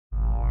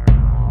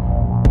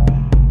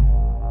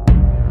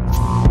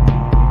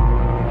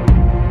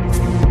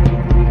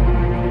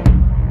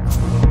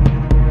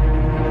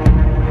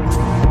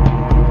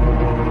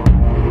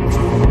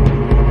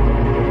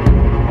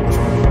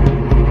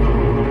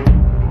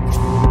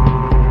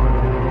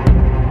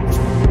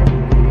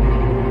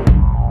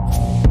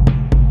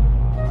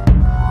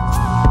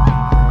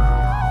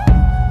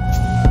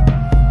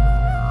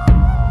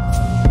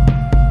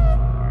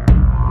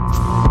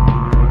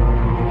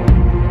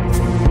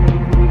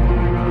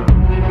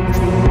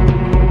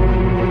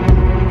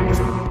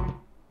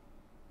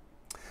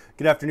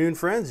Good afternoon,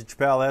 friends. It's your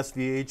pal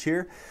SVH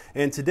here,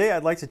 and today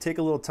I'd like to take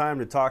a little time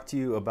to talk to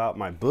you about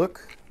my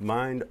book,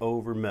 Mind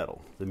Over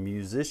Metal, The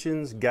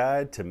Musician's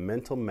Guide to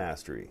Mental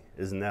Mastery.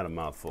 Isn't that a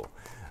mouthful?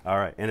 All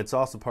right, and it's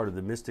also part of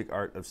the Mystic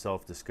Art of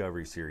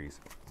Self-Discovery series,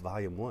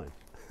 Volume 1.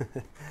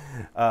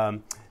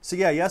 So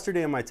yeah,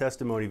 yesterday in my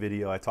testimony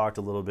video, I talked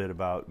a little bit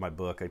about my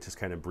book. I just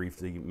kind of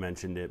briefly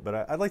mentioned it,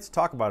 but I'd like to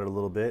talk about it a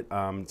little bit.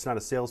 It's not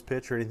a sales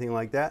pitch or anything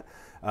like that.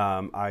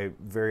 I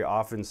very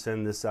often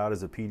send this out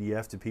as a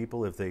PDF to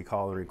people if they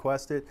call and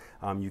request it.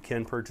 You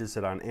can purchase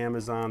it on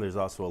Amazon. There's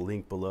also a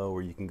link below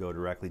where you can go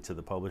directly to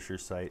the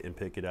publisher's site and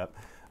pick it up.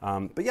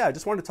 But yeah, I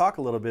just wanted to talk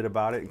a little bit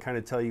about it and kind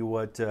of tell you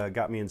what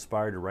got me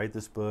inspired to write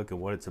this book and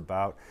what it's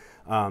about.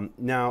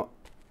 Now,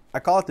 I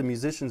call it the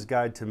Musician's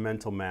Guide to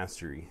Mental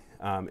Mastery.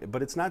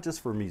 But it's not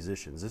just for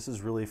musicians. This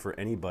is really for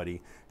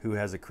anybody who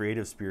has a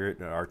creative spirit,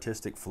 an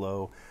artistic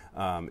flow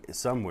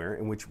somewhere,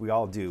 in which we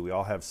all do. We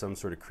all have some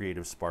sort of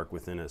creative spark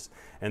within us.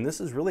 And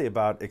this is really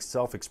about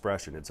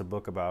self-expression. It's a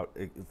book about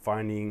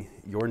finding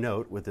your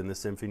note within the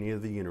symphony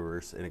of the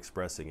universe and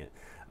expressing it.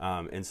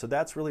 And so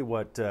that's really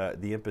what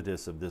the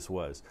impetus of this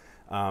was.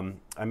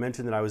 I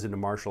mentioned that I was into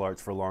martial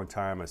arts for a long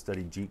time. I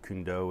studied Jeet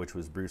Kune Do, which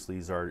was Bruce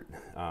Lee's art.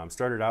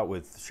 Started out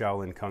with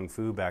Shaolin Kung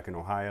Fu back in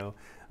Ohio.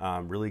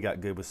 Really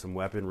got good with some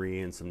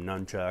weaponry and some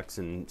nunchucks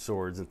and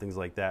swords and things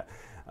like that.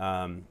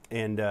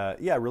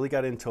 Yeah, really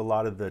got into a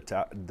lot of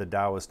the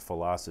Taoist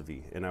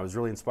philosophy. And I was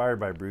really inspired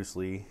by Bruce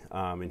Lee.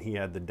 And he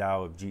had the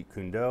Tao of Jeet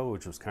Kune Do,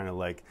 which was kind of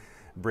like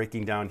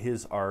breaking down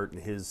his art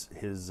and his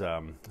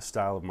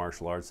style of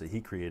martial arts that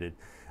he created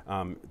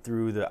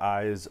through the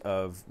eyes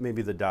of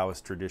maybe the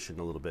Taoist tradition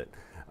a little bit,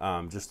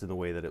 just in the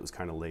way that it was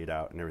kind of laid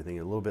out and everything,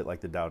 a little bit like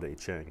the Tao Te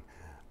Ching.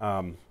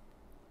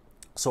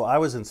 So I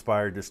was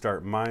inspired to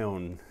start my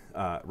own,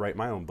 write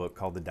my own book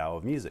called The Tao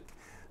of Music.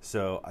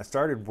 So I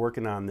started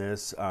working on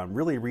this,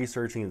 really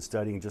researching and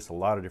studying just a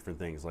lot of different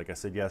things. Like I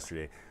said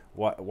yesterday,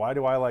 why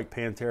do I like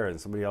Pantera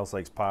and somebody else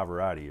likes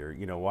Pavarotti? Or,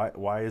 you know,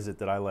 why is it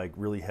that I like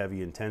really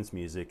heavy, intense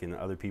music and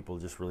other people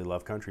just really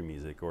love country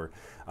music? Or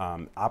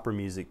opera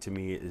music to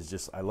me is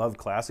just, I love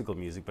classical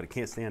music, but I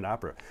can't stand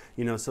opera.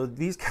 You know, so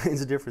these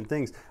kinds of different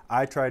things,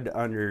 I tried to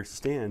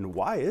understand,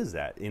 why is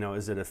that? You know,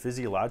 is it a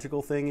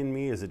physiological thing in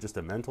me? Is it just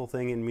a mental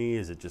thing in me?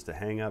 Is it just a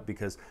hang up?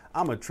 Because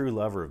I'm a true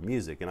lover of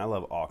music and I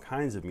love all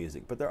kinds of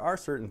music, but there are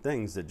certain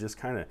things that just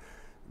kind of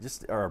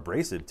are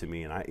abrasive to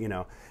me,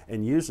 and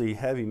and usually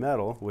heavy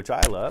metal, which I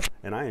love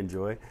and I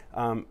enjoy,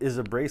 is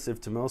abrasive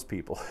to most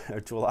people, or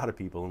to a lot of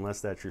people, unless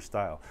that's your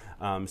style.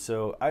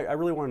 So I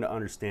really wanted to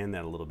understand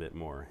that a little bit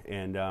more.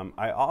 And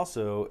I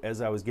also, as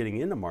I was getting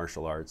into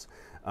martial arts,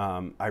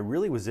 I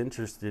really was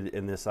interested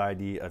in this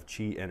idea of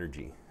chi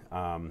energy.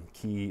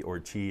 Ki, or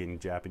chi in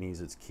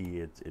Japanese it's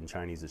ki, in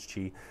Chinese it's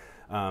chi.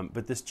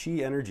 But this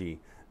chi energy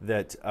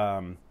that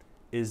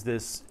is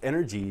this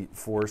energy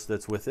force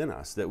that's within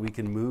us that we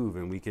can move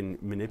and we can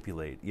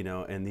manipulate, you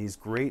know. And these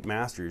great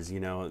masters, you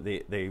know,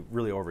 they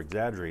really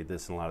over-exaggerate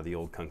this in a lot of the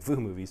old Kung Fu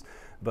movies,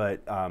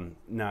 but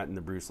not in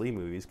the Bruce Lee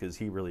movies, because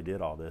he really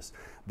did all this.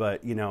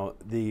 But, you know,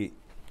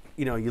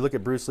 you look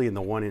at Bruce Lee in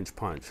the 1-inch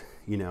punch,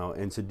 you know,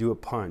 and to do a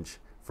punch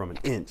from an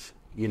inch,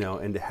 you know,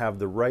 and to have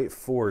the right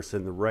force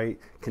and the right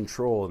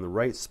control and the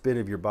right spin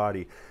of your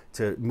body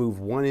to move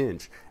 1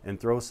 inch and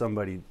throw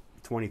somebody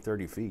 20,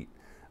 30 feet.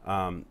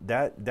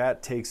 That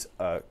takes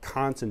a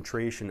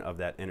concentration of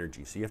that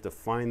energy. So you have to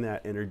find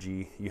that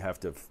energy. You have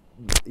to,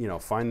 you know,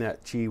 find that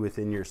chi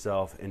within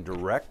yourself and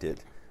direct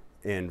it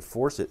and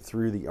force it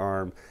through the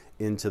arm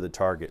into the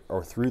target,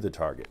 or through the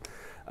target.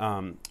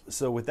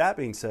 So with that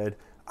being said,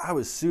 I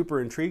was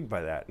super intrigued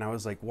by that, and I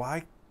was like,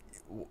 why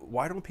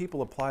don't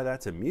people apply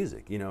that to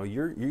music? You know,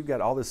 you've got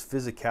all this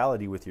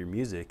physicality with your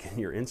music and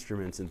your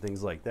instruments and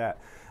things like that.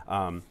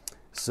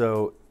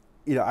 So,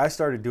 you know, I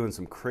started doing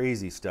some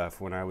crazy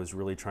stuff when I was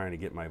really trying to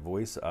get my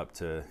voice up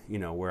to, you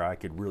know, where I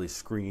could really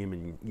scream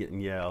and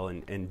yell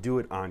and do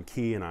it on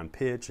key and on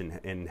pitch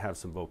and have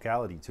some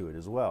vocality to it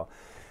as well.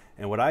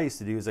 And what I used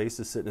to do is I used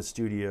to sit in a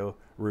studio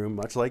room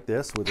much like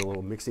this with a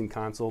little mixing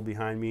console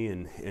behind me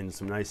and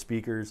some nice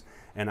speakers,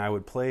 and I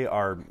would play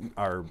our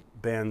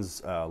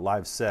band's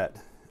live set,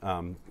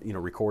 you know,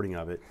 recording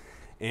of it.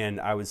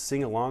 And I would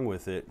sing along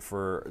with it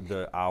for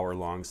the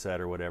hour-long set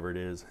or whatever it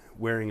is,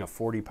 wearing a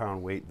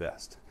 40-pound weight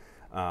vest.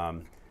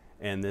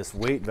 And this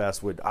weight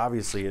vest would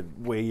obviously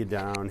weigh you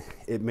down.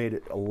 It made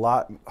it a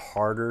lot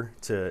harder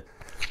to,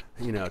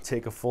 you know,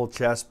 take a full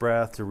chest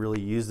breath, to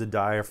really use the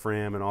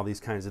diaphragm and all these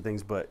kinds of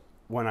things. But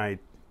when I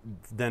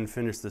then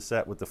finished the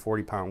set with the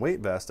 40-pound weight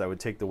vest, I would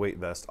take the weight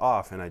vest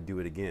off and I'd do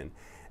it again.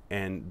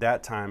 And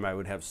that time I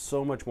would have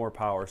so much more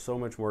power, so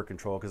much more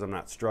control, because I'm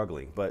not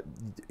struggling. But,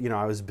 you know,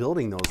 I was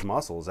building those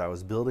muscles. I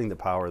was building the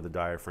power of the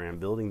diaphragm,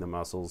 building the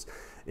muscles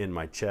in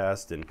my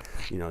chest and,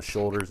 you know,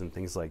 shoulders and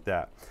things like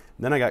that.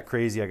 And then I got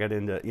crazy. I got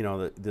into, you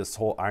know, this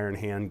whole iron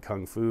hand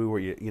kung fu where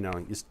you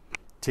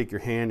take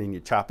your hand and you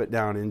chop it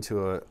down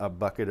into a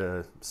bucket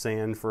of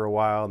sand for a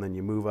while, and then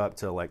you move up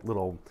to like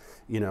little,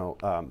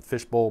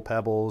 fishbowl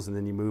pebbles, and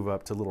then you move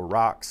up to little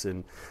rocks,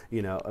 and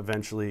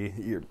eventually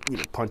you're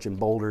punching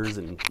boulders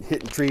and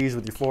hitting trees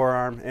with your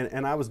forearm.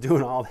 And I was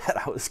doing all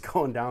that. I was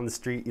going down the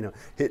street,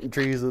 hitting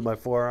trees with my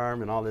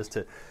forearm and all this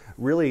to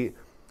really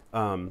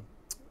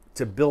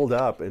to build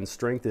up and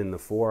strengthen the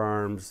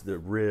forearms, the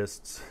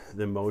wrists,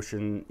 the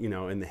motion,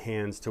 in the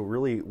hands, to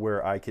really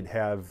where I could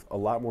have a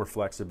lot more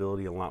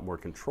flexibility, a lot more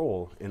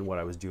control in what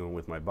I was doing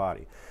with my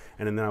body.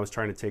 And then I was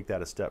trying to take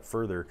that a step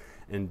further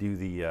and do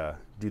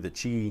the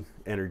chi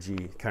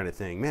energy kind of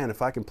thing. Man,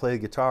 if I can play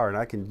guitar and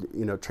I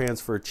can,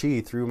 transfer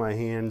chi through my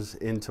hands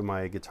into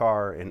my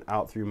guitar and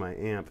out through my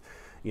amp,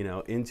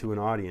 into an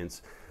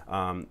audience.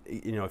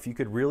 If you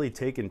could really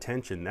take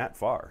intention that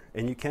far,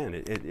 and you can,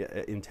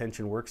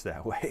 intention works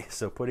that way.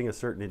 So putting a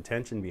certain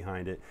intention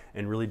behind it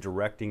and really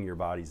directing your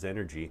body's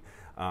energy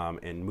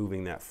and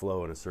moving that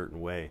flow in a certain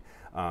way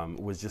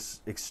was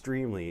just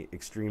extremely,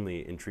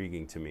 extremely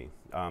intriguing to me.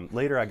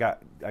 Later,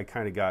 I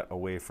kind of got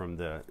away from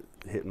the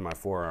hitting my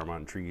forearm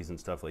on trees and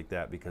stuff like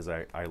that, because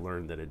I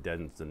learned that it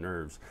deadens the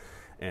nerves.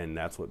 And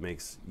that's what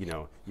makes,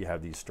 you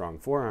have these strong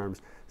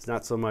forearms. It's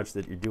not so much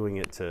that you're doing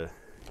it to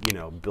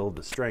build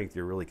the strength.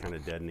 You're really kind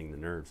of deadening the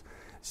nerves.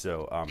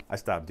 So I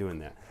stopped doing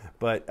that.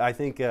 But I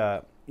think,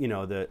 the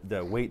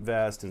weight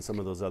vest and some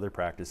of those other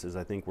practices,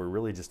 I think were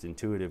really just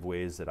intuitive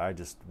ways that I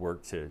just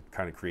worked to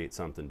kind of create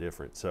something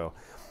different. So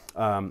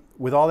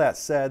with all that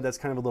said, that's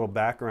kind of a little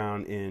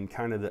background in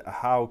kind of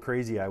how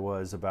crazy I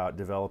was about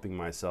developing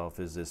myself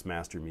as this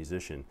master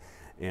musician.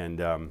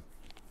 And,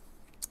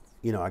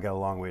 I got a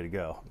long way to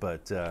go,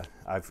 but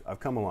I've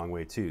come a long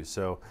way too.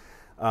 So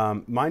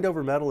Mind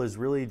Over Metal is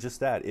really just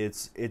that.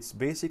 It's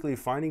basically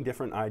finding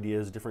different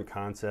ideas, different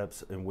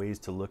concepts, and ways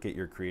to look at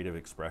your creative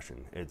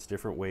expression. It's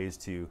different ways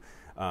to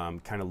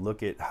kind of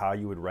look at how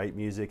you would write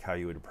music, how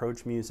you would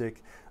approach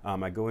music.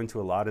 I go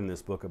into a lot in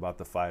this book about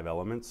the 5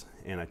 elements,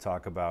 and I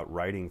talk about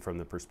writing from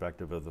the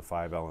perspective of the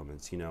 5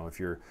 elements. If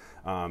you're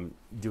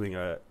doing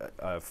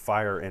a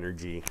fire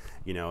energy,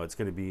 it's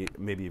going to be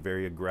maybe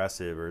very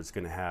aggressive, or it's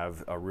going to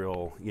have a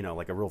real,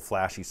 like a real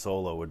flashy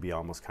solo would be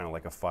almost kind of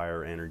like a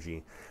fire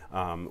energy.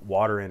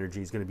 Water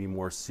energy is going to be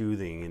more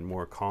soothing and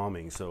more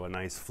calming, so a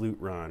nice flute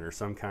run or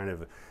some kind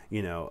of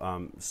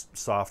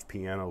soft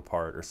piano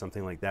part or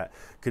something like that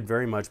could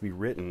very much be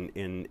written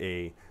in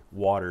a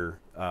water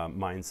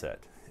mindset.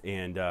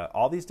 And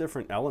all these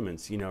different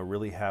elements,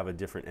 really have a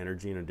different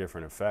energy and a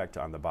different effect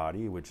on the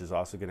body, which is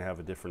also going to have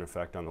a different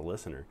effect on the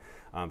listener.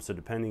 So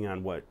depending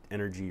on what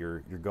energy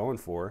you're going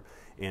for,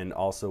 and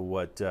also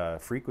what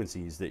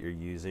frequencies that you're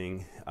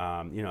using,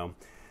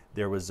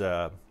 there was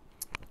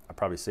I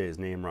probably say his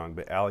name wrong,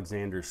 but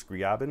Alexander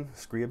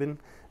Scriabin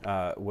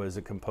was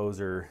a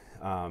composer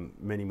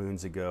many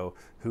moons ago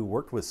who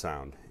worked with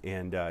sound,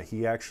 and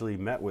he actually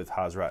met with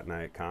Hazrat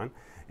Inayat Khan,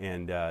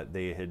 and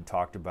they had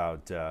talked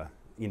about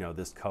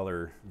this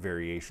color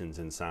variations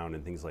in sound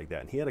and things like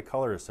that. And he had a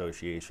color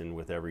association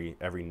with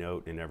every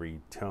note and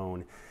every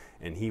tone,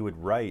 and he would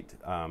write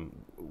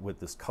with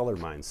this color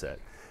mindset.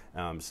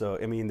 So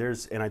I mean,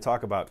 and I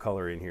talk about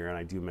color in here, and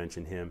I do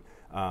mention him.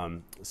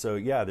 So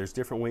yeah, there's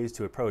different ways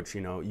to approach,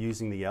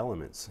 using the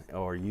elements,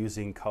 or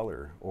using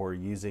color, or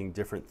using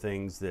different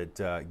things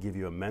that give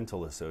you a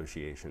mental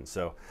association.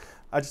 So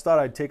I just thought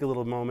I'd take a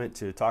little moment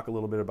to talk a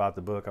little bit about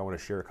the book. I want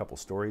to share a couple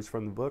stories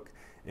from the book.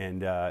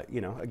 And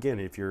again,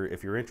 if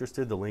you're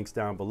interested, the link's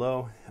down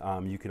below.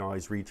 You can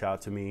always reach out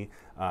to me,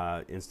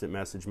 instant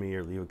message me,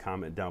 or leave a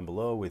comment down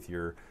below with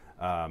your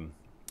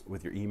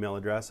email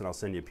address, and I'll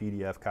send you a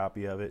PDF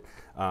copy of it.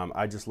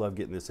 I just love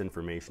getting this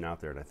information out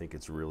there, and I think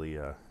it's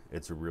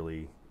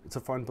a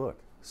fun book.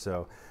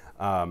 So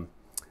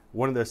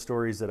one of the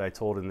stories that I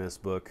told in this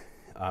book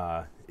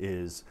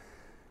is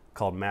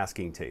called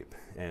Masking Tape,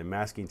 and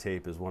Masking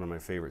Tape is one of my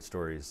favorite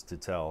stories to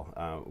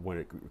tell when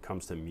it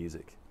comes to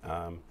music.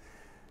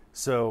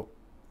 So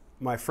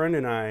my friend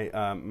and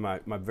I,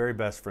 my very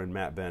best friend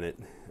Matt Bennett,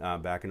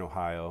 back in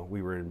Ohio,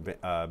 we were in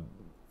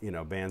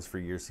bands for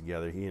years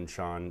together. He and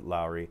Sean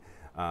Lowry,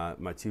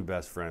 my 2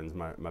 best friends,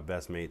 my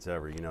best mates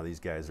ever. These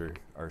guys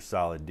are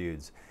solid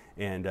dudes.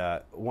 And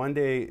one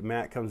day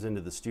Matt comes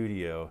into the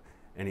studio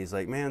and he's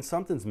like, man,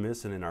 something's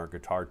missing in our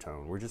guitar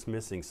tone. We're just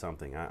missing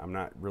something. I'm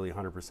not really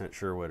 100%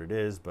 sure what it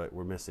is, but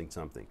we're missing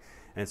something.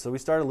 And so we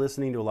started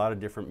listening to a lot of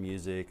different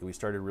music, and we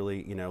started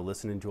really,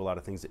 listening to a lot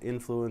of things that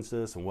influenced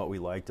us and what we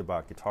liked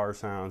about guitar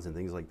sounds and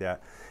things like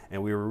that.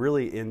 And we were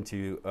really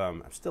into, I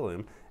still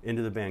am,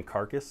 into the band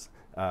Carcass.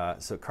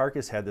 So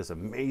Carcass had this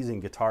amazing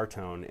guitar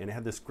tone, and it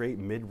had this great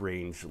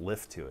mid-range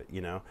lift to it,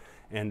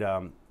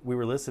 And we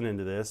were listening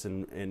to this,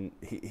 and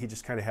he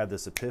just kind of had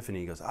this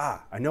epiphany. He goes,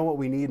 I know what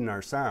we need in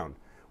our sound.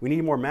 We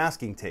need more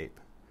masking tape.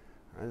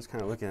 I just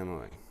kind of look at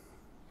him like,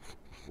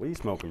 what are you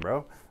smoking,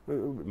 bro?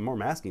 More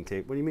masking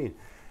tape? What do you mean?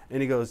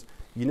 And he goes,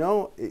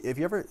 have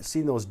you ever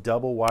seen those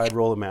double wide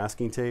roll of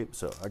masking tape?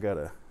 So I got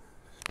a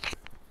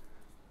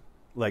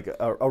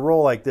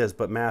roll like this,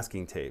 but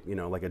masking tape,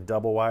 like a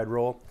double wide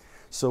roll.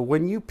 So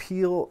when you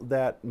peel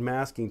that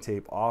masking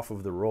tape off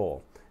of the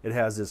roll, it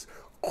has this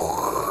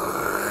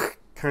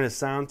kind of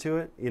sound to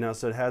it, you know,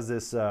 so it has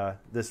this,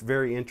 this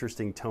very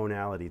interesting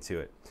tonality to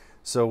it.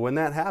 So when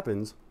that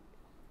happens,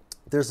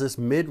 there's this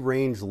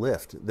mid-range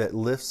lift that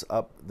lifts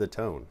up the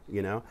tone,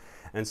 you know.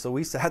 And so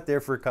we sat there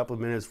for a couple of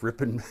minutes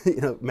ripping,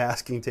 you know,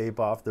 masking tape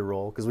off the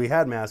roll, because we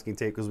had masking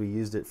tape because we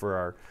used it for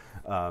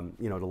our,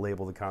 you know, to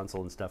label the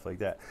console and stuff like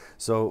that.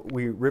 So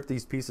we ripped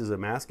these pieces of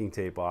masking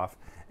tape off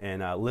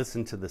and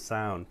listened to the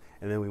sound.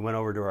 And then we went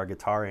over to our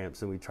guitar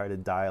amps and we tried to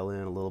dial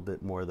in a little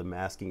bit more of the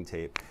masking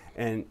tape.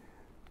 And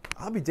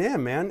I'll be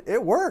damned, man,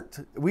 it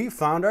worked. We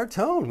found our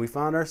tone, we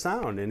found our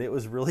sound, and it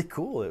was really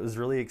cool. It was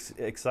really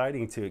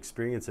exciting to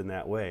experience in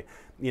that way.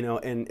 You know,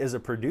 and as a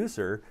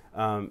producer,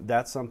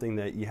 that's something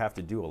that you have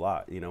to do a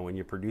lot. You know, when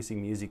you're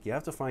producing music, you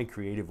have to find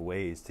creative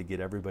ways to get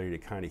everybody to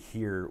kind of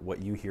hear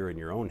what you hear in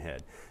your own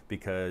head.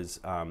 Because,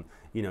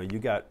 you know, you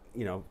got,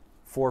 you know,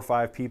 4 or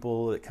 5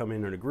 people that come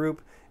in a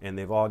group and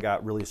they've all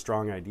got really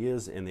strong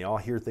ideas and they all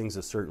hear things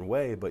a certain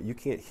way, but you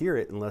can't hear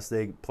it unless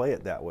they play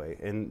it that way.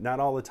 And not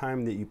all the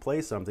time that you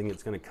play something,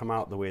 it's going to come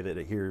out the way that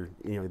you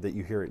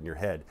hear it in your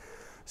head.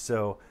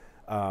 So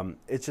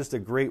it's just a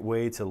great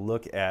way to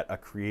look at a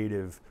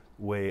creative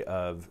way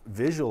of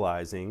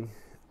visualizing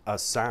a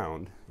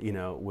sound, you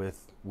know,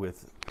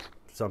 with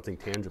something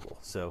tangible.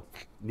 So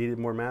needed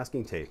more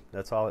masking tape.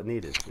 That's all it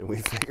needed, and we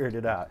figured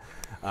it out.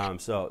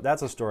 So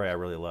that's a story I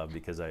really love,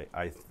 because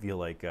I feel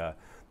like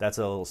that's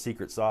a little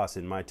secret sauce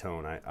in my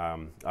tone.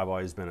 I've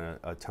always been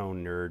a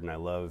tone nerd, and I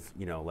love,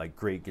 you know, like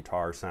great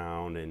guitar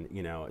sound, and,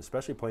 you know,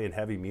 especially playing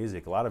heavy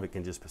music, a lot of it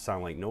can just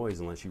sound like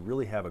noise unless you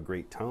really have a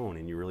great tone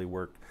and you really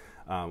work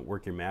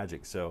your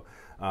magic. So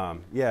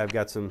yeah, I've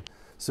got some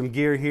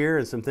gear here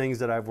and some things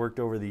that I've worked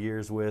over the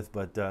years with,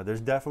 but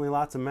there's definitely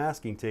lots of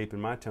masking tape in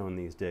my tone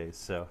these days.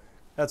 So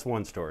that's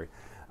one story.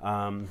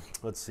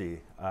 Let's see.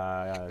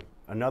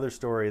 Another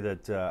story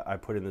that I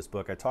put in this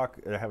book,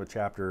 I have a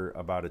chapter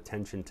about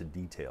attention to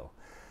detail.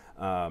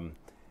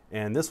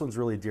 And this one's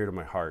really dear to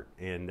my heart.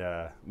 And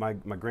my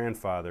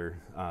grandfather,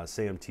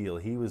 Sam Teal,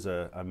 he was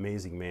an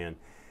amazing man.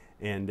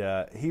 And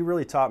he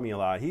really taught me a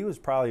lot. He was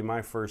probably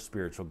my first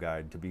spiritual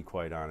guide, to be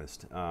quite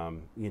honest.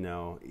 You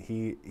know,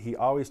 he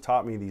always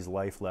taught me these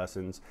life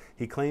lessons.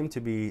 He claimed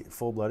to be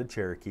full-blooded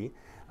Cherokee,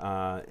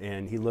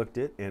 and he looked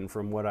it. And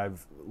from what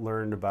I've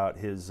learned about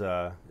his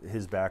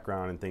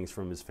background and things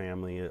from his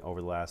family over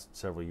the last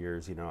several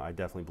years, you know, I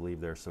definitely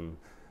believe there's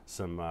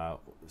some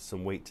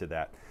weight to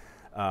that.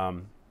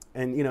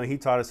 And, you know, he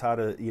taught us how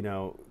to, you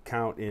know,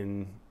 count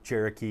in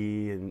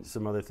Cherokee and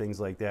some other things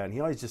like that. And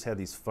he always just had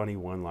these funny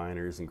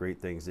one-liners and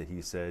great things that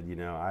he said. You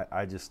know,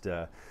 I just,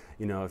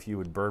 you know, if you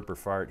would burp or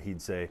fart,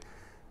 he'd say,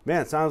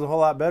 man, it sounds a whole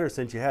lot better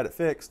since you had it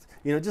fixed.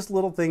 You know, just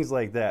little things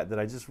like that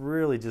I just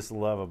really just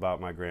love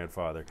about my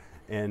grandfather.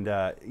 And,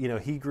 you know,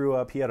 he grew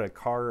up, he had a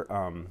car,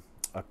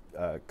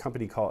 a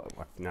company called,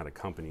 not a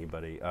company,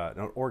 but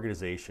an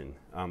organization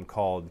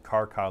called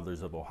Car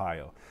Coddlers of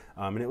Ohio.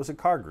 And it was a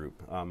car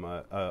group,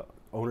 a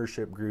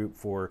ownership group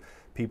for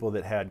people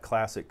that had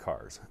classic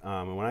cars.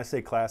 And when I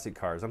say classic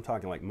cars, I'm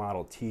talking like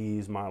Model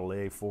Ts, Model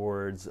A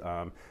Fords.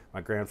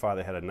 My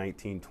grandfather had a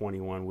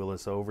 1921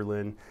 Willis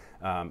Overland.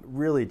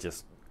 Really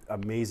just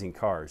amazing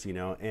cars, you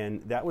know,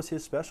 and that was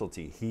his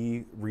specialty.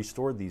 He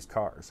restored these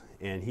cars,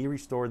 and he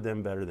restored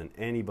them better than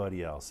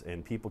anybody else.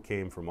 And people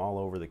came from all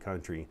over the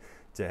country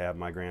to have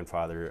my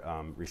grandfather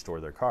restore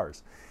their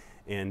cars.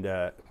 And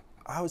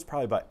I was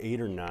probably about 8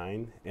 or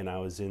 9, and I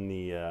was in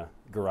the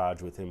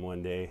garage with him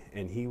one day,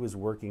 and he was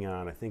working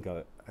on, I think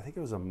it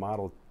was a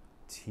Model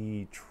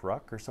T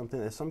truck or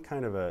something. Some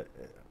kind of a,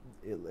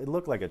 it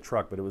looked like a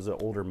truck, but it was an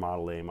older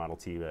Model A, Model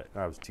T, that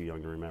I was too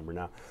young to remember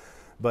now.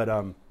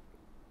 But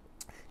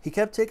he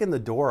kept taking the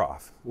door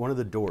off, one of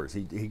the doors.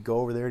 He'd go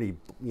over there and he'd,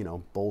 you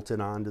know, bolt it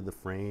onto the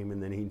frame,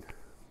 and then he'd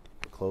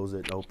close it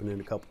and open it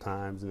a couple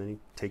times, and then he'd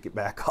take it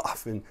back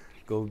off and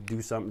go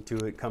do something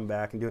to it, come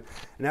back and do it.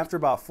 And after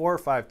about 4 or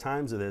 5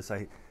 times of this,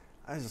 I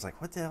was just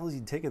like, what the hell is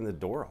he taking the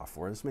door off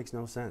for? This makes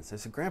no sense. I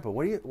said, Grandpa,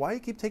 why do you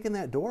keep taking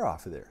that door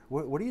off of there?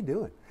 What are you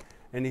doing?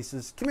 And he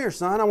says, come here,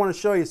 son, I want to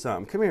show you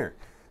something. Come here.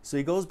 So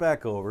he goes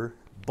back over,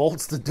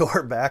 bolts the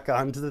door back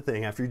onto the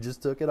thing after he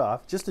just took it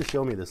off, just to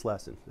show me this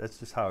lesson. That's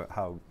just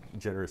how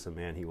generous a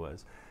man he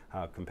was,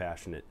 how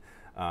compassionate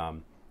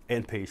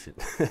and patient,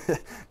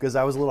 because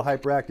I was a little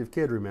hyperactive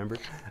kid, remember?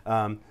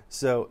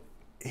 So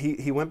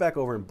he went back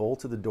over and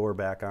bolted the door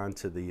back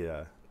onto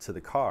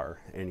the car,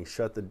 and he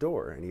shut the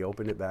door, and he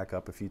opened it back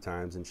up a few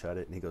times and shut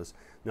it, and he goes,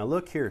 now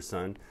look here,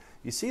 son,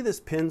 you see this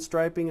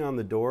pinstriping on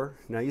the door?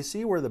 Now you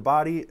see where the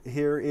body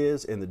here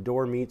is and the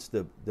door meets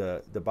the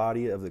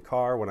body of the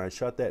car when I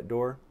shut that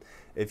door?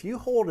 If you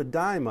hold a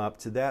dime up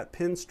to that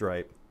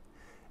pinstripe,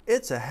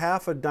 it's a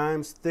half a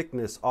dime's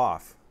thickness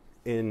off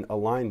in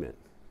alignment.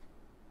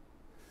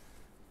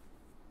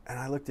 And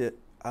I looked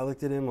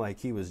at him like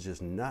he was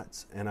just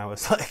nuts, and I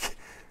was like,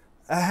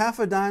 a half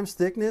a dime's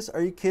thickness?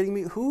 Are you kidding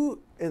me?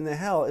 Who in the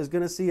hell is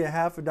going to see a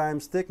half a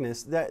dime's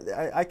thickness? That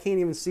I can't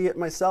even see it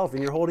myself,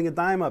 and you're holding a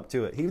dime up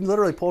to it. He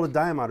literally pulled a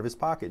dime out of his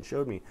pocket and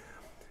showed me.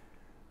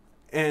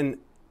 And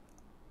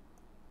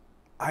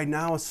I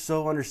now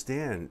so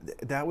understand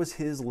that was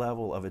his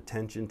level of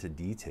attention to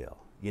detail.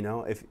 You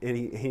know, if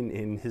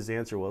and his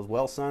answer was,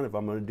 well, son, if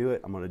I'm going to do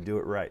it, I'm going to do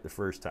it right the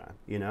first time,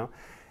 you know.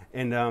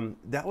 And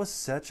that was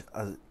such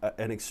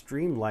an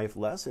extreme life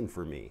lesson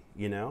for me,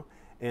 you know.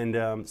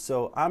 And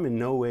so I'm in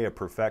no way a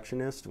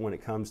perfectionist when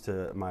it comes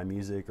to my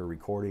music or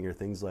recording or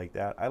things like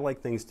that. I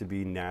like things to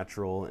be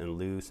natural and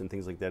loose and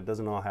things like that. It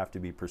doesn't all have to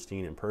be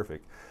pristine and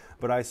perfect.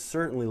 But I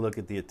certainly look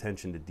at the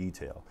attention to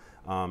detail.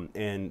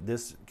 And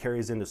this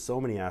carries into so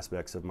many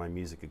aspects of my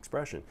music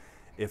expression.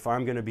 If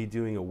I'm going to be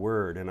doing a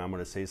word and I'm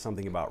going to say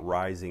something about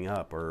rising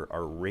up or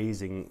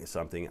raising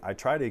something, I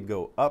try to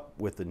go up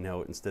with the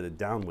note instead of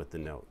down with the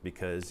note,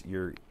 because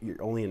you're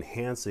only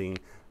enhancing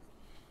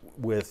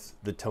with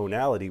the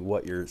tonality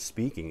what you're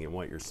speaking and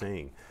what you're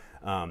saying.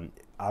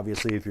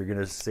 Obviously, if you're going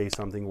to say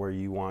something where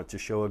you want to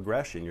show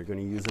aggression, you're going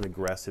to use an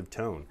aggressive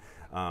tone.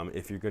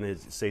 If you're going to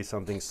say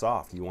something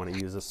soft, you want to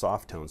use a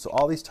soft tone. So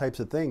all these types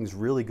of things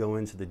really go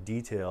into the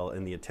detail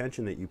and the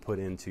attention that you put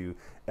into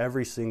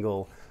every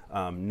single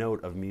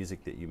note of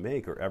music that you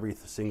make, or every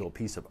single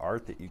piece of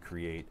art that you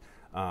create,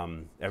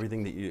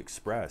 everything that you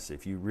express.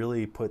 If you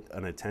really put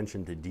an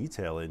attention to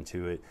detail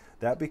into it,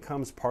 that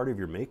becomes part of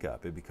your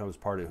makeup. It becomes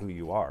part of who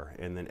you are.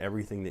 And then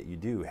everything that you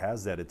do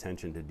has that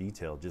attention to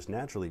detail just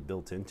naturally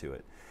built into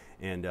it.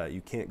 And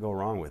you can't go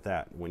wrong with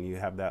that. When you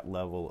have that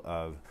level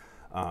of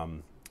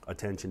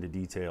attention to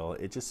detail,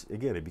 it just,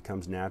 again, it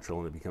becomes natural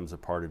and it becomes a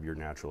part of your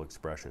natural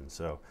expression.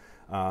 So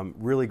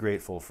really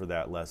grateful for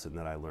that lesson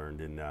that I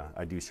learned, and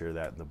I do share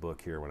that in the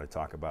book here when I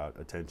talk about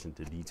attention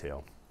to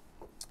detail.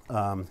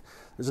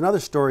 There's another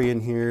story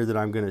in here that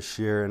I'm going to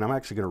share, and I'm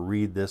actually going to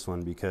read this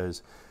one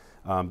because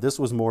this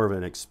was more of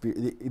an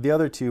experience. The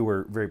other two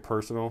were very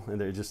personal, and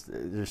they're just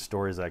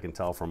stories I can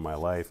tell from my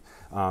life.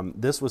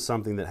 This was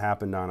something that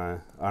happened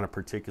on a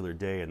particular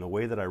day, and the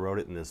way that I wrote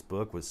it in this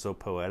book was so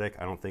poetic,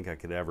 I don't think I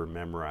could ever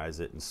memorize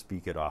it and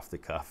speak it off the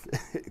cuff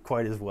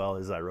quite as well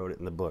as I wrote it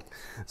in the book.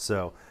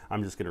 So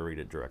I'm just going to read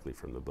it directly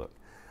from the book.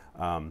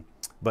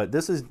 But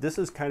this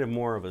is kind of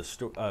more of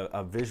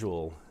a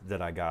visual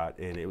that I got,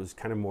 and it was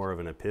kind of more of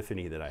an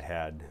epiphany that I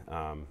had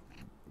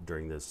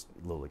during this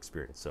little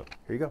experience. So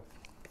here you go.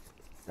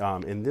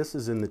 And this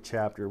is in the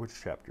chapter. Which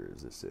chapter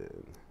is this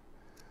in?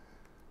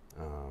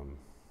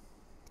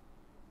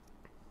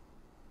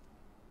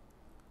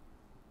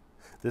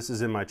 This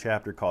is in my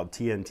chapter called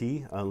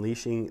TNT,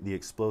 Unleashing the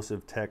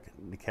Explosive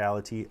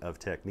Technicality of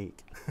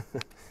Technique.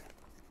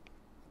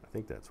 I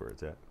think that's where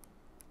it's at.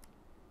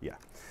 Yeah.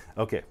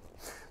 Okay.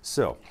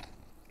 So,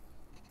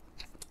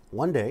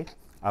 one day,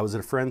 I was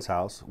at a friend's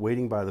house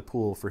waiting by the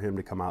pool for him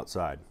to come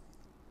outside.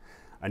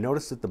 I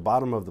noticed at the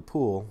bottom of the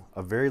pool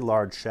a very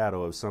large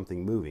shadow of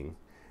something moving,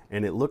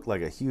 and it looked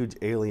like a huge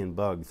alien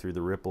bug through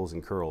the ripples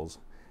and curls,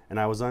 and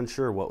I was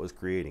unsure what was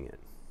creating it.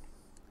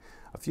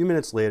 A few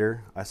minutes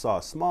later, I saw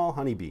a small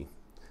honeybee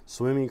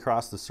swimming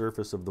across the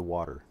surface of the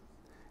water,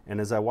 and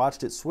as I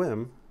watched it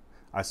swim,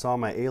 I saw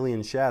my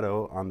alien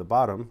shadow on the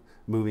bottom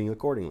moving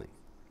accordingly.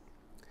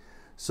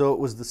 So it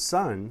was the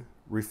sun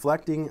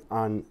reflecting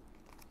on,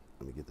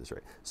 let me get this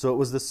right. So it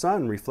was the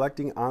sun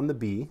reflecting on the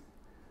bee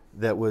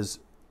that was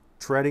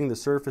treading the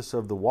surface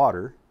of the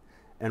water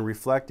and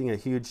reflecting a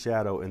huge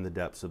shadow in the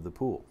depths of the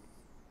pool.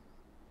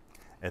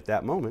 At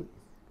that moment,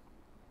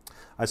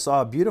 I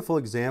saw a beautiful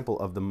example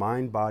of the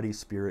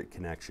mind-body-spirit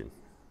connection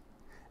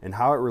and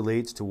how it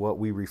relates to what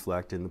we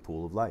reflect in the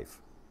pool of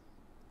life.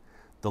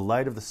 The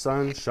light of the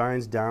sun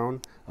shines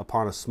down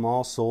upon a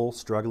small soul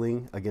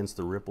struggling against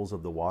the ripples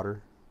of the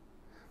water,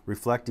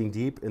 reflecting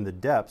deep in the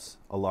depths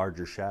a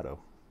larger shadow.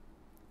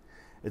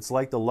 It's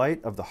like the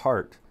light of the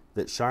heart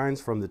that shines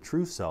from the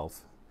true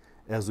self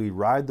as we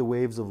ride the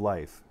waves of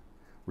life,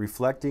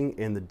 reflecting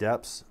in the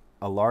depths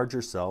a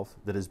larger self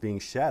that is being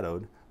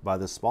shadowed by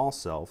the small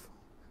self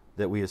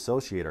that we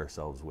associate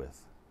ourselves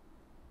with.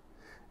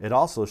 It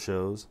also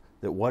shows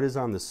that what is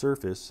on the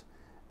surface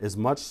is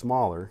much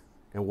smaller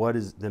than what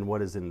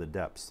is in the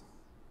depths.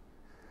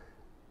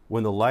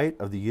 When the light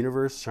of the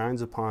universe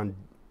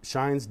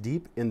shines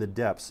deep in the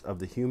depths of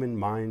the human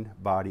mind,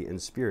 body,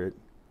 and spirit,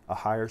 a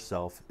higher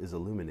self is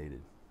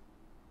illuminated.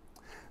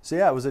 So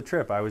yeah, it was a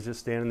trip. I was just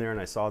standing there and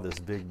I saw this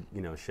big,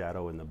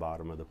 shadow in the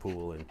bottom of the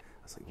pool, and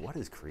I was like, what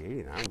is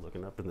creating? I'm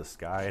looking up in the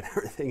sky and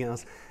everything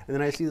else. And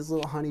then I see this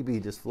little honeybee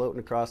just floating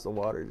across the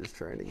water, just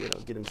trying to,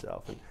 get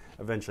himself. And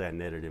eventually I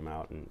netted him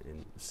out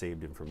and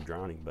saved him from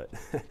drowning. But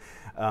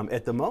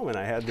at the moment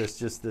I had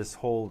this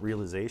whole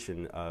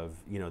realization of,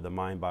 the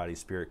mind, body,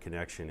 spirit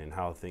connection, and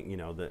how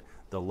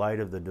the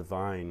light of the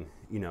divine,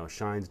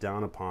 shines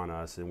down upon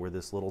us, and we're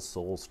this little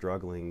soul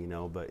struggling,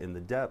 but in the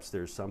depths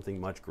there's something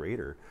much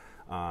greater.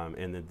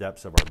 In the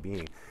depths of our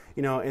being,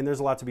 and there's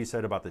a lot to be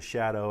said about the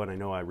shadow, and I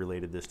know I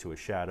related this to a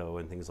shadow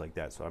and things like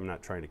that, so I'm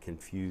not trying to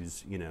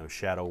confuse,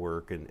 shadow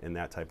work and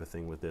that type of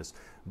thing with this,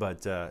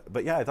 but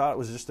yeah, I thought it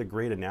was just a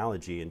great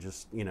analogy, and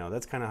just,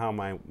 that's kind of how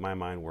my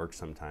mind works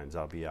sometimes.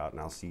 I'll be out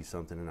and I'll see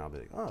something and I'll be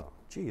like, oh,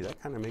 gee,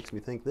 that kind of makes me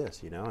think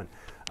this, and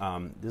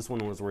this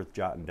one was worth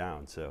jotting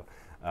down. So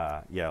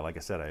yeah, like I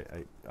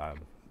said,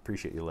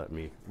 appreciate you letting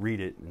me read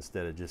it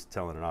instead of just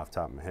telling it off the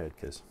top of my head,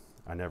 because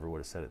I never would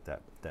have said it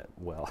that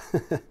well.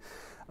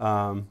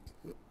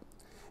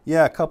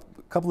 Yeah, a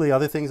couple of the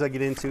other things I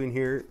get into in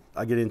here.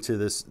 I get into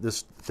this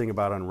thing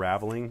about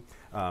unraveling.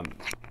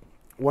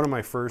 One of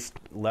my first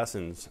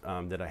lessons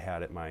that I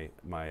had at my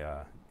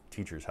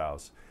teacher's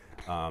house,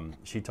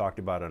 she talked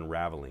about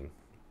unraveling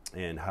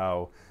and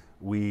how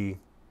we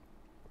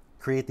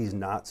create these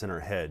knots in our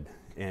head,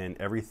 and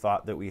every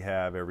thought that we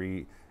have,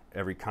 every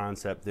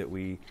concept that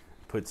we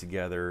put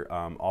together,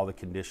 all the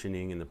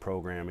conditioning and the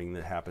programming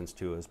that happens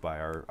to us by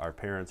our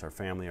parents, our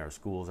family, our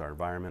schools, our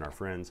environment, our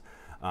friends,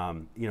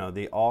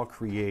 they all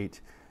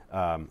create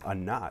a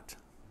knot,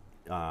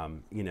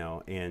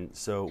 and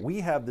so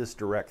we have this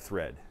direct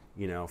thread,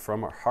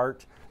 from our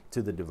heart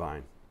to the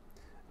divine.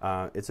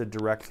 It's a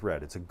direct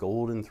thread. It's a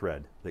golden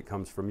thread that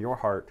comes from your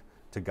heart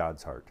to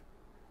God's heart.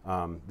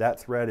 That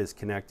thread is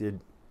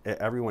connected.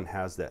 Everyone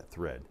has that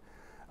thread.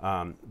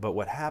 But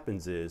what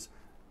happens is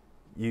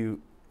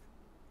you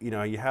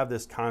have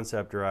this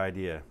concept or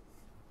idea.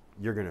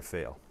 You're going to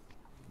fail.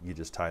 You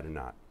just tied a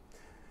knot.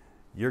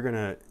 You're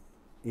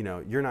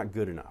not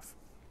good enough.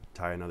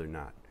 Tie another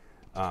knot.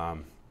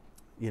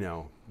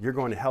 You're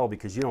going to hell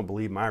because you don't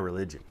believe my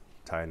religion.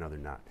 Tie another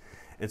knot.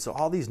 And so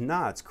all these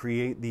knots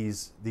create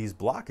these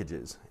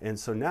blockages. And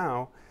so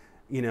now,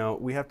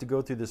 we have to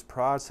go through this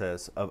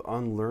process of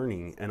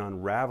unlearning and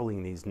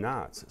unraveling these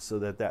knots so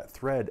that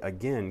thread,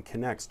 again,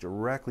 connects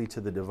directly to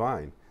the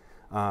divine.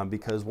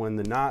 Because when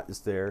the knot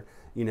is there,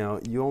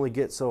 you only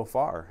get so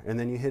far, and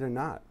then you hit a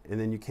knot, and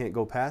then you can't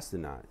go past the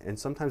knot. And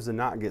sometimes the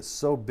knot gets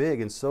so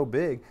big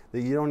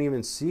that you don't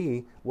even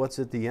see what's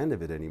at the end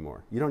of it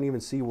anymore. You don't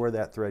even see where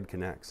that thread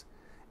connects.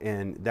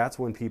 And that's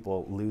when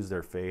people lose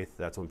their faith.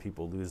 That's when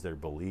people lose their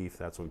belief.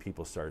 That's when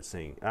people start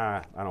saying,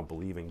 I don't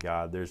believe in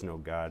God. There's no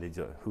God. He's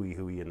a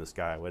hooey in the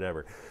sky,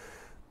 whatever.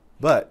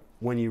 But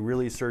when you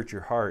really search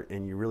your heart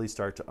and you really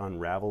start to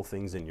unravel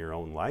things in your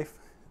own life,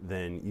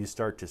 then you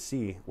start to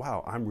see,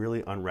 wow, I'm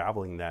really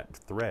unraveling that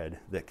thread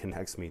that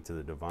connects me to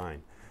the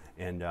divine.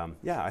 And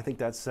I think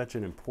that's such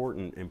an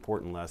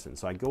important lesson.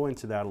 So I go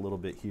into that a little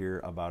bit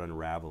here about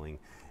unraveling.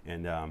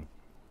 And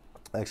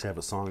I actually have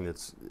a song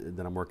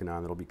that I'm working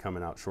on that'll be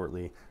coming out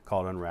shortly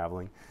called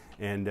Unraveling.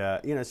 And,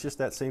 it's just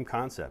that same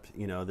concept.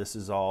 This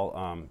is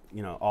all,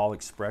 all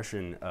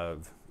expression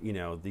of,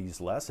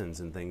 these lessons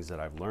and things that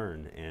I've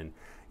learned. And,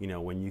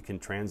 when you can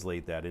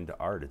translate that into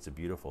art, it's a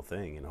beautiful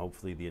thing. And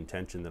hopefully the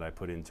intention that I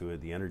put into it,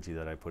 the energy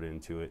that I put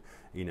into it,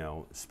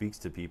 speaks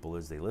to people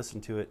as they listen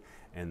to it.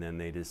 And then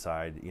they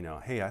decide,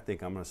 hey, I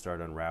think I'm going to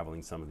start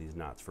unraveling some of these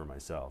knots for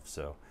myself.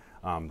 So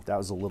that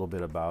was a little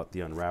bit about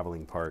the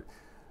unraveling part.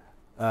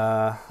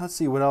 Let's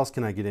see, what else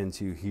can I get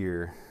into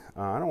here?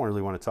 I don't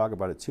really want to talk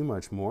about it too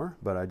much more,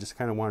 but I just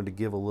kind of wanted to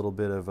give a little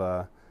bit of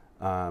a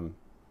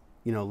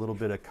little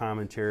bit of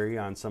commentary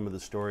on some of the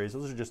stories.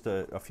 Those are just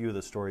a few of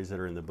the stories that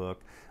are in the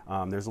book.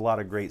 There's a lot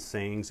of great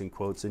sayings and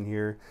quotes in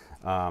here.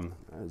 I'll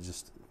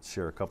just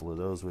share a couple of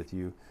those with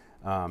you.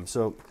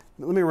 So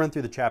let me run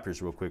through the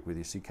chapters real quick with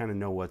you so you kind of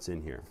know what's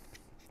in here.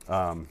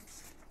 And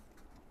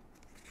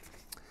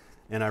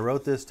I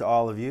wrote this to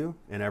all of you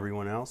and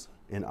everyone else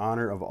in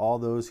honor of all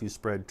those who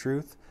spread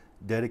truth,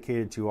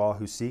 dedicated to all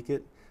who seek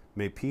it.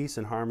 May peace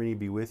and harmony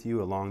be with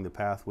you along the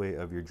pathway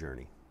of your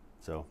journey.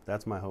 So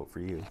that's my hope for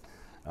you,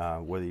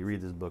 whether you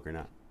read this book or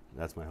not.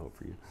 That's my hope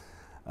for you.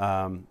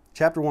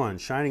 Chapter 1,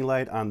 Shining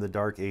Light on the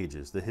Dark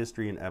Ages, the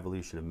History and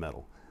Evolution of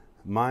Metal.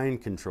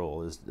 Mind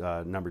control is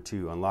number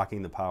 2,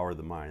 unlocking the power of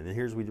the mind. And then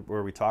here's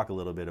where we talk a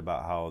little bit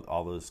about how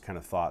all those kind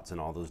of thoughts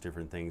and all those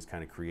different things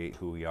kind of create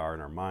who we are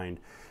in our mind.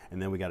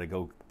 And then we got to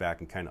go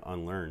back and kind of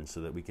unlearn so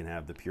that we can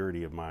have the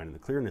purity of mind and the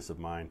clearness of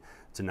mind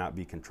to not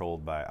be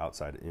controlled by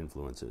outside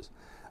influences.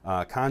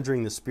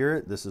 Conjuring the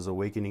spirit, this is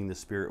awakening the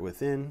spirit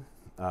within.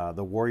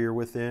 The warrior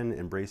within,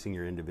 embracing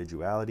your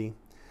individuality.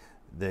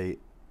 The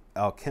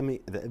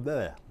alchemy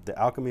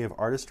of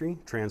artistry,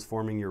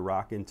 transforming your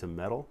rock into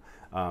metal.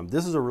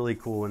 This is a really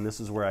cool one.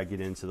 This is where I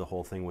get into the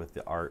whole thing with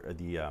the art,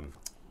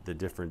 the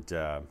different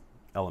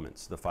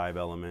elements, the 5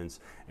 elements,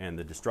 and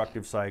the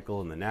destructive cycle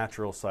and the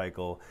natural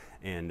cycle,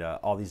 and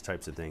all these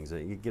types of things.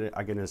 I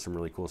get into some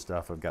really cool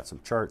stuff. I've got some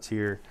charts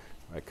here.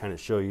 I kind of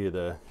show you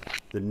the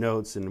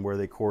notes and where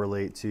they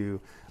correlate to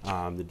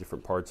the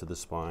different parts of the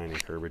spine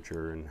and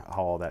curvature and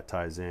how all that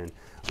ties in.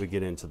 We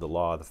get into the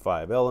law of the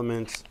 5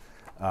 elements.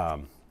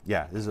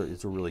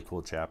 It's a really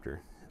cool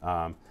chapter.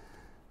 And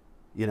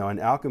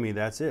alchemy,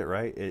 that's it,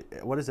 right?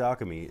 What is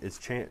alchemy? It's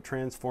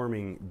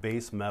transforming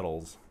base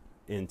metals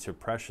into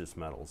precious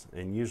metals,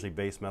 and usually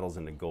base metals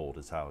into gold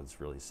is how it's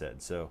really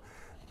said. So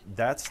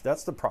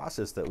that's the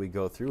process that we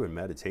go through in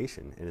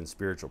meditation and in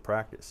spiritual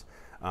practice.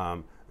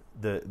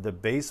 The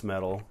base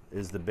metal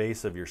is the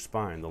base of your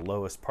spine, the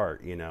lowest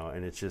part,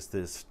 and it's just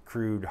this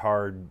crude,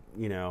 hard,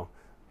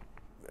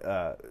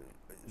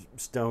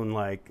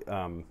 stone-like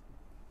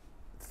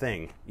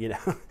thing,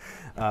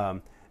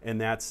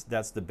 and that's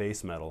the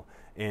base metal.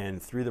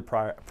 And through the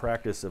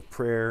practice of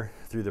prayer,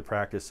 through the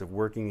practice of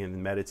working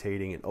and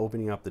meditating and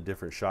opening up the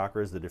different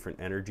chakras, the different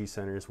energy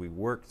centers, we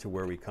work to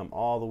where we come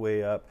all the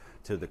way up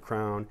to the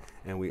crown,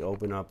 and we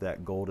open up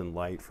that golden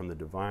light from the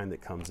divine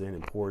that comes in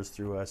and pours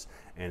through us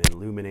and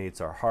illuminates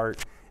our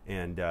heart.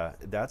 And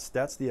that's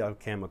the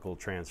alchemical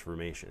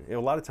transformation. A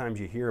lot of times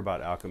you hear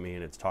about alchemy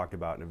and it's talked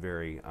about in a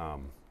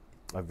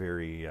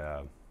very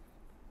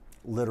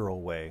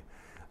literal way,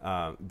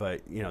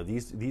 but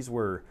these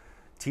were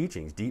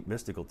teachings, deep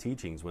mystical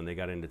teachings, when they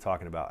got into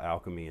talking about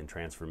alchemy and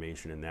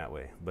transformation in that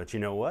way. But you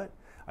know what?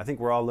 I think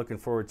we're all looking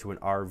forward to an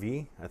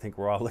RV. I think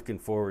we're all looking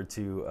forward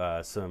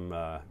to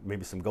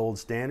maybe some gold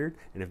standard.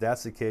 And if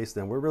that's the case,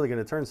 then we're really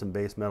going to turn some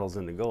base metals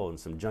into gold and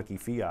some junky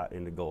fiat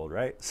into gold,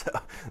 right? So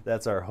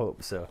that's our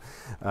hope. So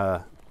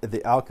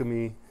the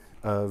alchemy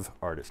of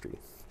artistry.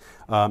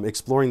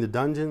 Exploring the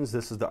dungeons,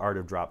 this is the art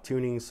of drop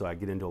tunings, so I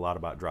get into a lot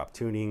about drop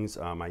tunings.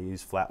 I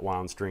use flat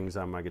wound strings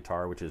on my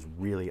guitar, which is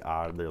really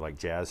odd. They're like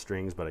jazz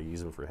strings, but I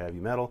use them for heavy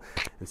metal,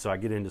 and so I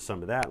get into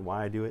some of that and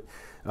why I do it.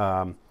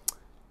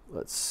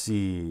 Let's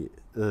see,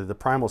 the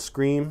primal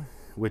scream,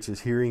 which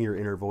is hearing your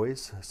inner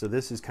voice. So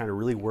this is kind of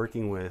really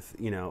working with,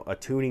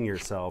 attuning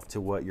yourself to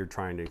what you're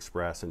trying to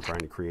express and trying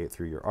to create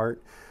through your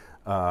art.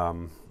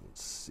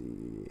 Let's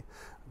see.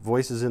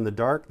 Voices in the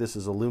Dark, this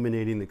is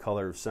illuminating the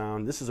color of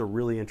sound. This is a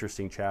really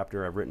interesting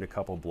chapter. I've written a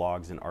couple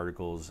blogs and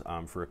articles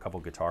for a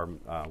couple guitar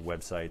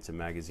websites and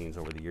magazines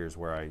over the years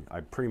where I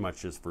pretty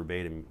much just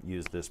verbatim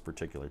use this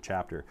particular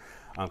chapter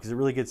because it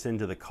really gets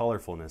into the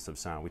colorfulness of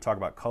sound. We talk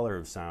about color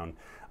of sound.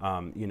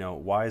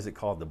 Why is it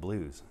called the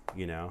blues?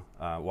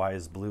 Why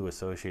is blue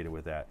associated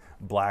with that?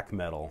 Black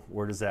metal,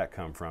 where does that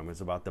come from?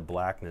 It's about the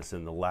blackness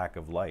and the lack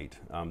of light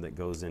that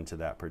goes into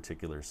that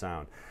particular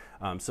sound.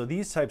 So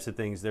these types of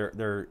things,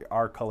 there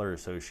are color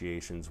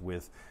associations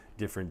with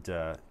different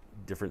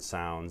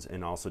sounds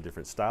and also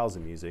different styles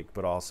of music,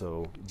 but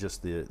also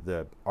just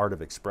the art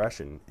of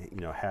expression,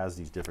 has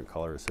these different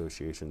color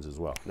associations as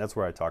well. And that's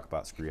where I talk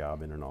about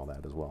Scriabin and all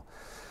that as well.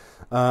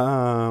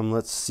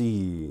 Let's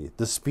see,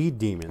 the speed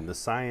demon, the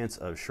science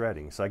of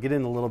shredding. So I get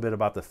in a little bit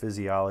about the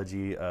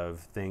physiology of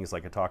things,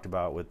 like I talked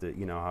about with the,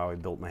 how I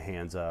built my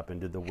hands up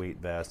and did the weight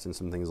vest and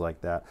some things like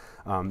that.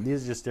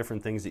 These are just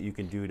different things that you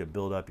can do to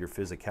build up your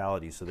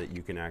physicality so that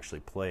you can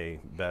actually play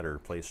better,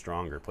 play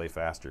stronger, play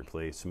faster,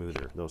 play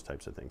smoother, those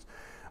types of things.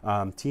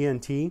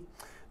 TNT,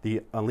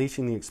 the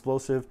unleashing the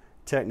explosive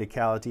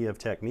technicality of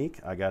technique.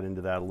 I got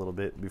into that a little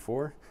bit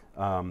before.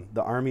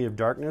 The Army of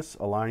Darkness,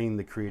 aligning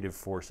the creative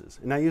forces.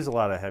 And I use a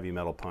lot of heavy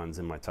metal puns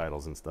in my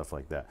titles and stuff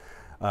like that.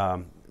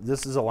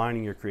 This is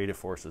aligning your creative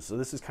forces. So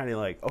this is kind of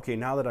like, okay,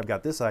 now that I've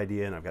got this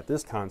idea and I've got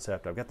this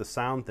concept, I've got the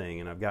sound thing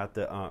and I've got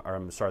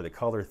the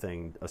color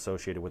thing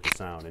associated with the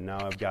sound. And now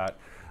I've got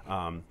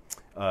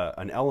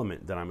an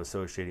element that I'm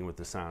associating with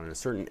the sound and a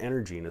certain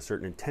energy and a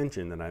certain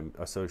intention that I'm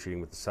associating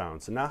with the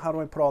sound. So now how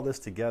do I put all this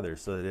together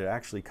so that it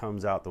actually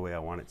comes out the way I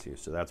want it to?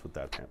 So that's what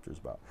that chapter is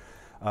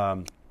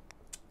about.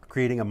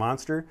 Creating a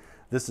monster,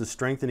 this is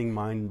strengthening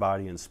mind,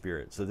 body, and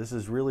spirit. So this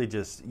is really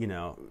just,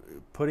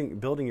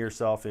 building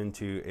yourself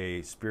into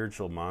a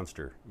spiritual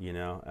monster,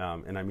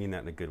 and I mean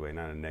that in a good way,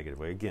 not in a negative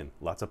way. Again,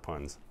 lots of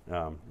puns.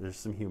 There's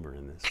some humor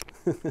in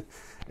this.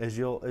 As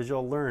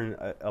you'll learn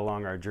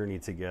along our journey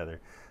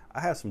together.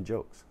 I have some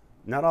jokes.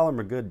 Not all of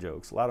them are good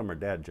jokes. A lot of them are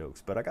dad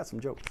jokes, but I got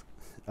some jokes.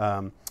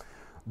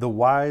 The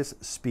wise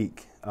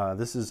speak.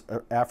 This is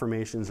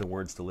affirmations and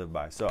words to live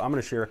by. So I'm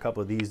going to share a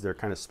couple of these. They're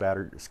kind of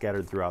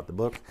scattered throughout the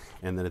book.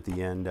 And then at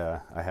the end,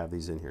 I have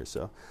these in here.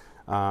 So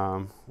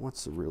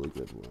what's a really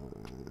good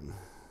one?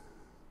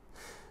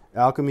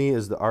 Alchemy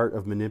is the art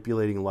of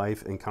manipulating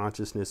life and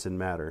consciousness and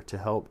matter to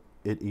help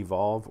it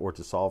evolve or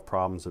to solve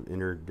problems of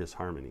inner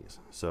disharmonies.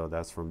 So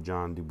that's from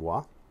John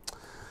Dubois.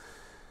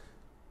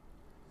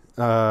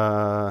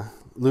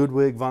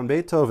 Ludwig von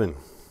Beethoven.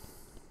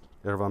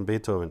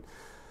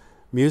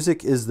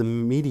 Music is the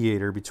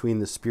mediator between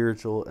the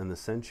spiritual and the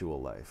sensual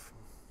life.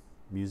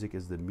 Music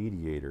is the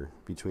mediator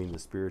between the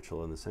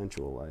spiritual and the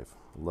sensual life.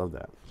 I love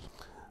that.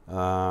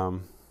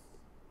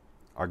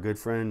 Our good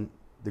friend,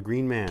 the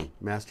Green Man,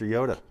 Master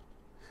Yoda.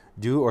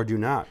 Do or do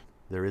not.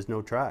 There is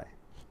no try.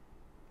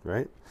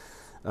 Right?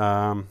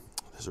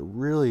 There's a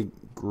really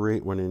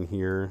great one in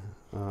here.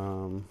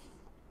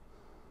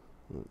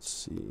 Let's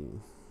see.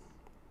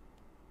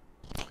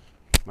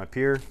 My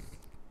peer,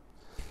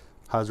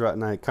 Hazrat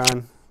Naik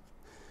Khan.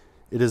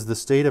 It is the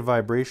state of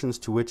vibrations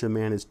to which a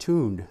man is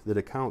tuned that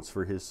accounts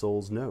for his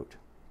soul's note.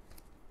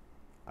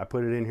 I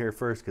put it in here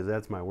first because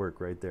that's my work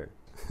right there.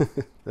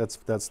 That's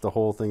the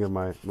whole thing of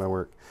my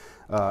work.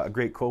 A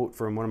great quote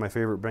from one of my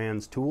favorite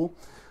bands, Tool.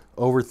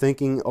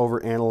 Overthinking,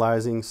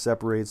 overanalyzing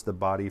separates the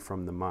body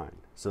from the mind.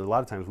 So a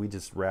lot of times we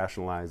just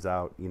rationalize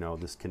out,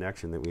 this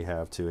connection that we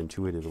have to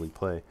intuitively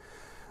play.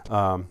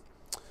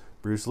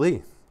 Bruce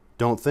Lee,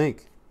 don't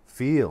think,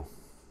 feel.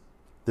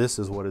 This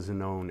is what is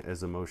known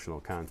as emotional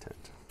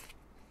content.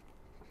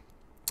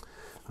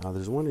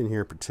 There's one in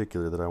here in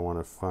particular that I want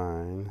to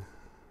find.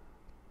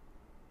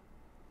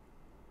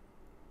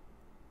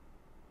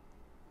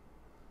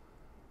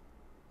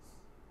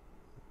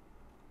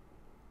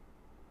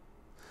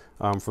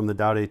 From the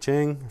Tao Te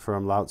Ching,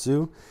 from Lao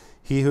Tzu,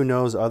 he who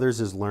knows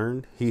others is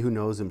learned. He who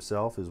knows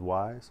himself is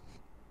wise.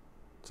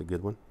 It's a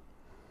good one.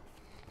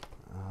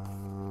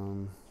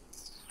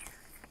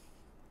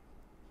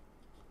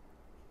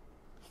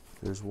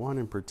 There's one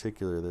in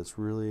particular that's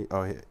really,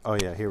 oh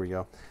yeah, here we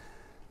go.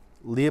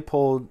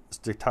 Leopold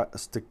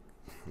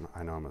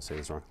I know I'm going to say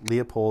this wrong.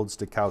 Leopold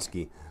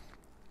Stokowski.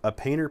 A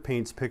painter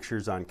paints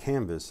pictures on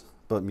canvas,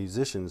 but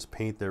musicians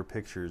paint their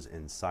pictures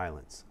in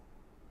silence.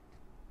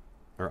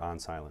 Or on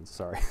silence,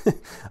 sorry.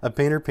 A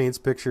painter paints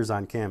pictures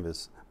on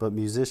canvas, but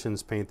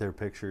musicians paint their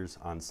pictures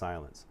on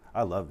silence.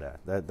 I love that.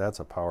 That's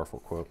a powerful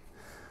quote.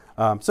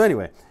 So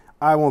anyway,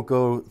 I won't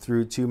go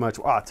through too much.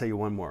 Oh, I'll tell you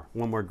one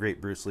more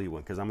great Bruce Lee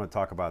one, because I'm going to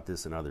talk about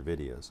this in other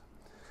videos.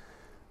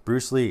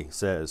 Bruce Lee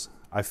says,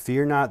 I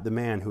fear not the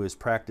man who has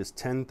practiced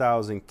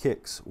 10,000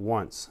 kicks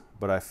once,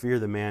 but I fear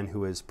the man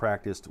who has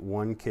practiced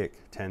one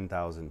kick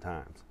 10,000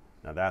 times.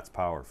 Now that's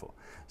powerful.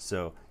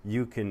 So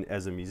you can,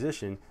 as a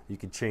musician, you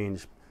can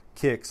change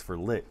kicks for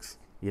licks.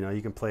 You know,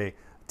 you can play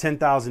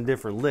 10,000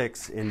 different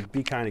licks and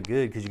be kind of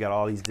good because you got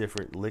all these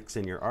different licks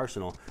in your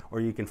arsenal,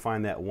 or you can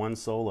find that one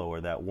solo or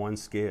that one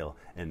scale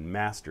and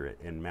master it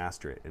and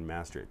master it and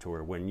master it to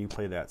where when you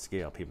play that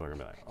scale, people are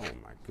gonna be like, oh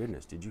my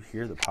goodness, did you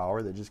hear the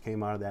power that just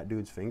came out of that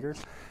dude's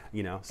fingers?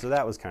 You know, so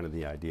that was kind of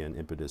the idea and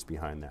impetus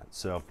behind that.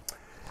 So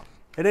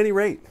at any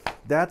rate,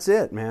 that's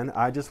it, man.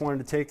 I just wanted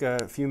to take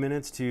a few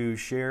minutes to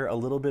share a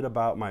little bit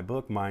about my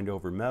book, Mind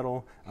Over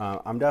Metal.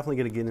 I'm definitely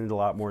going to get into a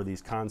lot more of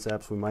these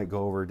concepts. We might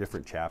go over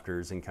different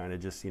chapters and kind of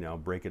just, you know,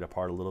 break it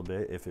apart a little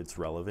bit if it's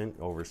relevant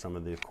over some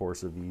of the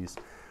course of these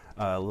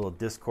little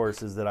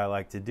discourses that I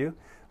like to do.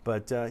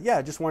 But yeah,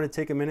 I just want to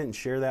take a minute and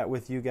share that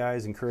with you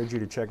guys. Encourage you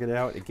to check it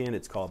out. Again,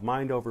 it's called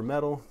Mind Over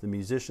Metal, The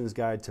Musician's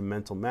Guide to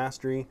Mental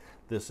Mastery.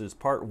 This is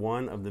part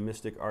 1 of the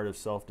Mystic Art of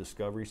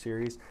Self-Discovery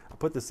series. I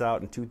put this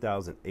out in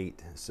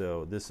 2008.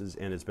 So this is,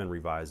 and it's been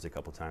revised a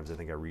couple times. I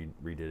think I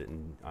redid it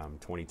in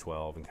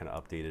 2012 and kind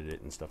of updated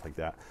it and stuff like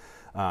that.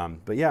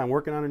 But yeah, I'm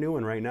working on a new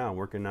one right now. I'm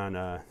working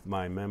on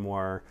my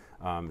memoir.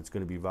 It's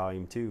going to be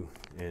volume 2,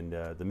 and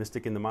The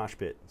Mystic in the Mosh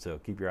Pit. So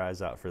keep your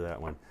eyes out for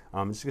that one.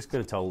 It's just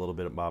going to tell a little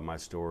bit about my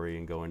story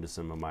and go into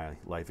some of my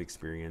life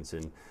experience.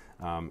 And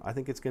I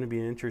think it's going to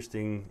be an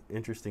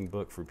interesting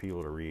book for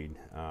people to read,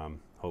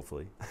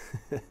 hopefully.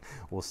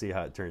 We'll see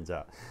how it turns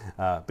out.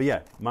 But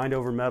yeah, Mind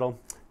Over Metal.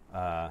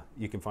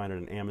 You can find it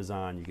on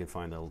Amazon. You can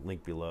find the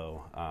link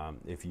below.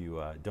 If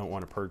you don't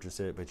want to purchase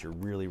it, but you're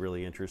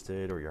really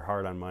interested, or you're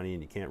hard on money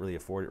and you can't really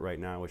afford it right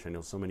now, which I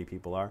know so many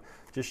people are,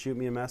 just shoot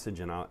me a message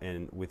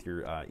and with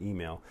your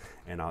email,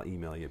 and I'll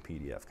email you a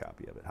PDF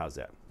copy of it. How's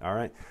that? All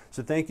right.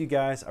 So thank you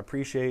guys. I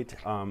appreciate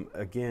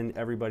again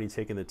everybody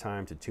taking the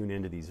time to tune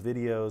into these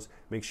videos.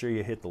 Make sure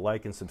you hit the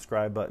like and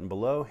subscribe button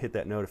below. Hit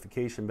that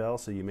notification bell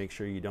so you make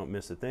sure you don't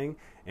miss a thing.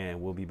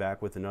 And we'll be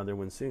back with another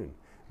one soon.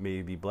 May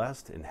you be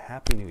blessed, and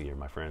Happy New Year,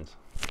 my friends.